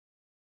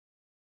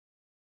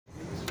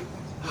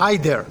Hi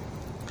there,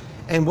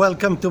 and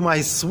welcome to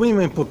my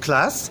swimming pool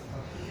class.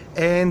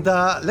 And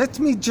let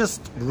me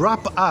just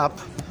wrap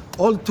up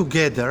all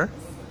together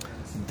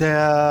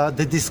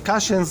the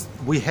discussions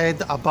we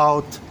had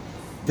about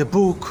the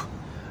book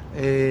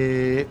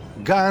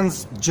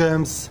Guns,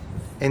 Germs,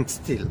 and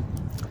Steel.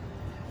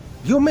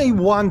 You may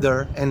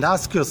wonder and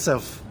ask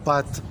yourself,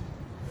 but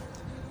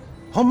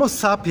Homo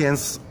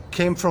sapiens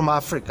came from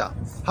Africa.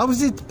 How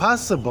is it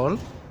possible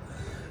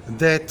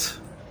that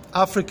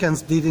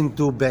Africans didn't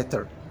do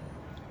better?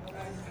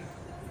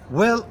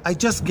 Well, I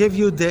just gave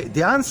you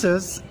the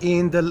answers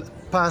in the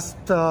past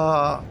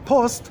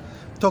post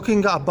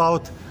talking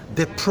about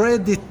the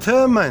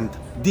predetermined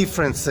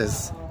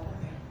differences.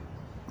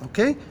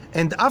 Okay?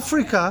 And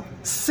Africa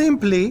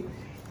simply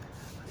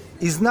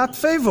is not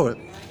favored.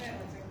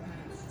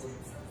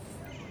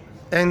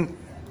 And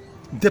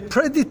the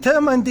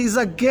predetermined is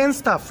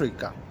against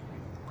Africa,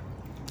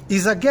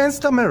 is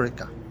against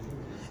America,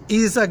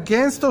 is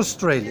against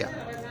Australia,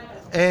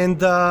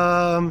 and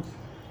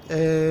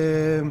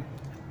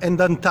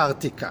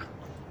Antarctica.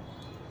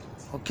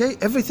 Okay,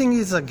 everything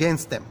is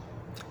against them.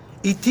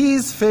 It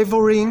is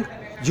favoring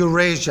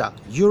Eurasia,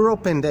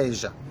 Europe and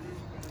Asia.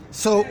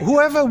 So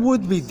whoever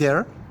would be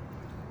there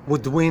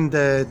would win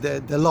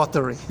the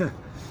lottery,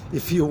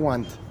 if you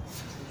want.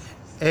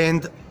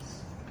 And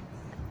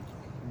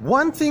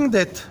one thing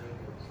that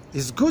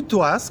is good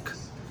to ask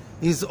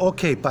is,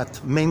 okay,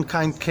 but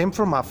mankind came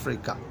from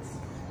Africa.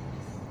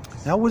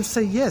 I will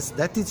say yes,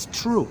 that is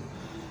true.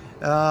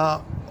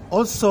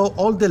 Also,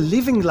 all the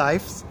living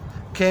lives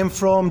came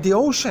from the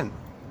ocean.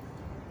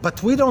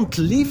 But we don't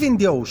live in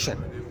the ocean.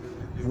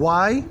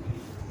 Why?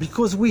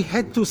 Because we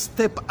had to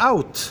step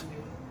out.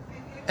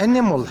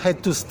 Animal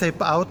had to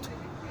step out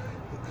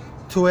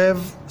to have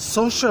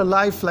social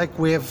life like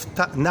we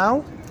have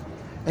now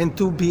and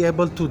to be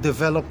able to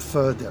develop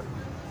further.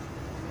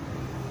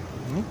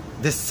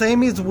 The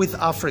same is with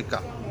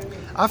Africa.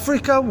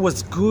 Africa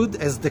was good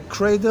as the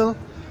cradle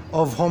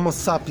of Homo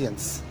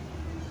sapiens.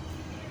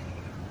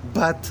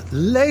 But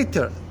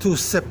later, to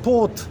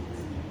support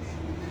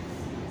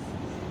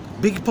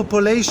big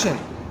population,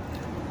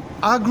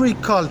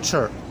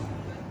 agriculture,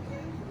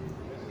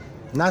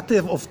 not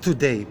of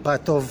today,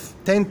 but of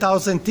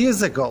 10,000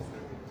 years ago,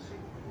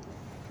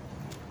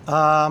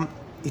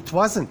 it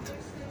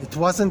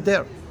wasn't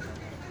there.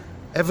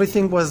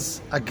 Everything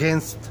was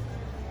against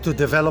to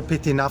develop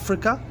it in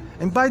Africa.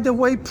 And by the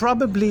way,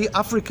 probably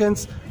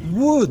Africans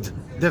would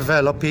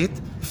develop it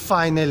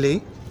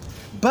finally,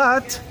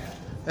 but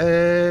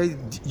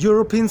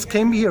Europeans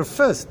came here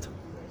first,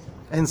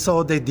 and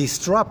so they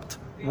disrupt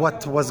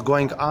what was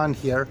going on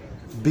here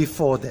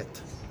before that.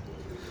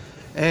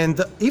 And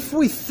if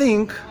we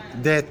think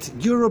that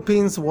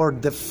Europeans were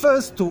the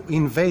first to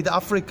invade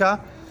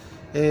Africa,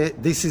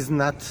 this is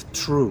not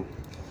true.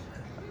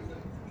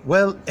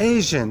 Well,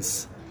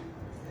 Asians,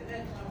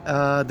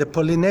 the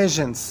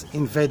Polynesians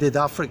invaded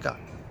Africa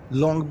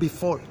long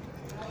before.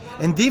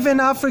 And even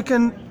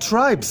African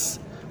tribes,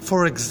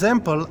 for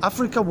example,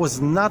 Africa was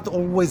not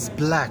always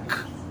black.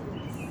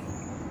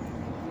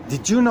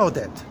 Did you know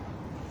that?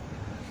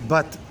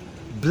 But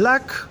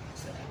black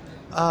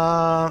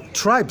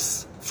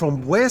tribes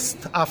from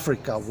West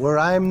Africa, where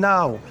I am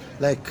now,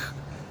 like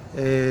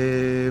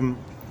Ghana,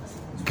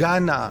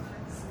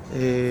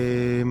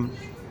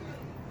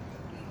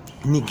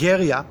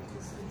 Nigeria,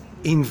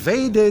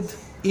 invaded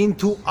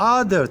into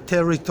other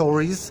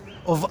territories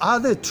of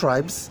other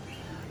tribes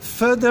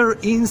further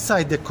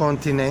inside the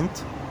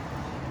continent.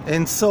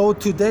 And so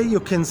today you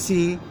can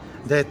see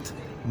that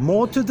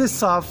more to the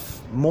south,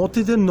 more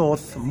to the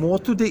north, more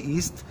to the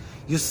east,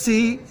 you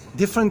see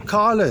different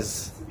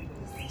colors.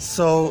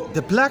 So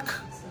the black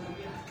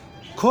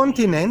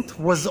continent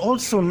was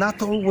also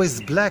not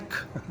always black.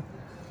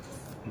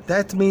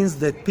 That means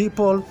that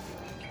people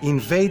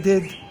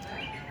invaded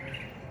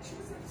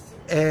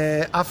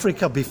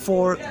Africa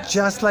before,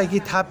 just like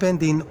it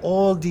happened in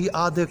all the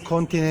other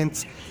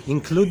continents,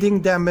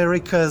 including the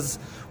Americas,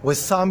 where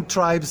some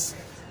tribes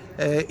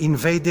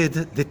invaded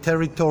the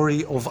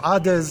territory of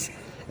others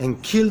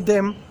and killed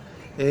them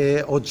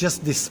or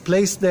just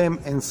displaced them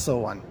and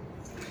so on.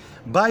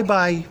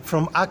 Bye-bye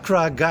from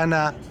Accra,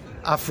 Ghana,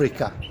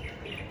 Africa.